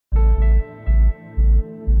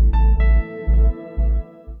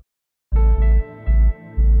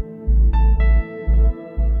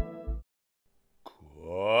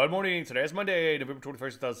morning. Today is Monday, November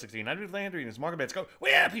 21st, 2016. I'm Landry, and it's market bets go.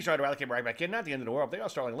 Well, yeah, peace right around. I came right back in. Not the end of the world. They are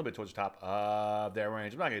starting a little bit towards the top of their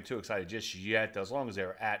range. I'm not getting too excited just yet, though, as long as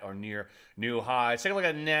they're at or near new highs. Take a look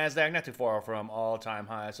at NASDAQ. Not too far from all-time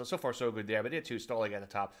highs. So far, so good there. But it, too, stalling at the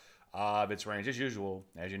top of its range. As usual,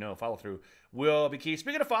 as you know, follow-through will be key.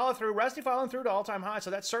 Speaking of follow-through, Rusty following through to all-time highs.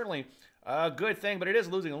 So that's certainly a good thing, but it is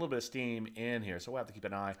losing a little bit of steam in here. So we'll have to keep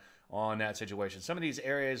an eye on that situation. Some of these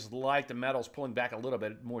areas, like the metals, pulling back a little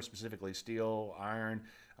bit, more specifically steel, iron,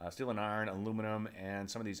 steel and iron, aluminum, and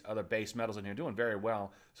some of these other base metals in here doing very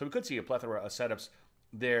well. So we could see a plethora of setups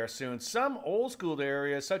there soon. Some old school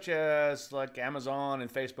areas, such as like Amazon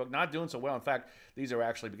and Facebook, not doing so well. In fact, these are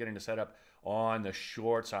actually beginning to set up on the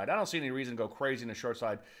short side. I don't see any reason to go crazy in the short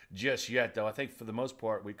side just yet, though. I think for the most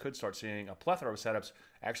part, we could start seeing a plethora of setups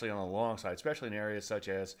actually on the long side, especially in areas such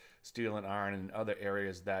as steel and iron and other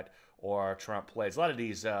areas that are Trump plays. A lot of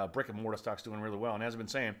these brick and mortar stocks doing really well. And as I've been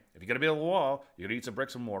saying, if you're going to build a wall, you're going to eat some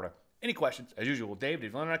bricks and mortar. Any questions? As usual, Dave,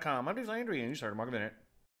 DaveLandry.com. I'm Dave Landry, and you started Market Minute.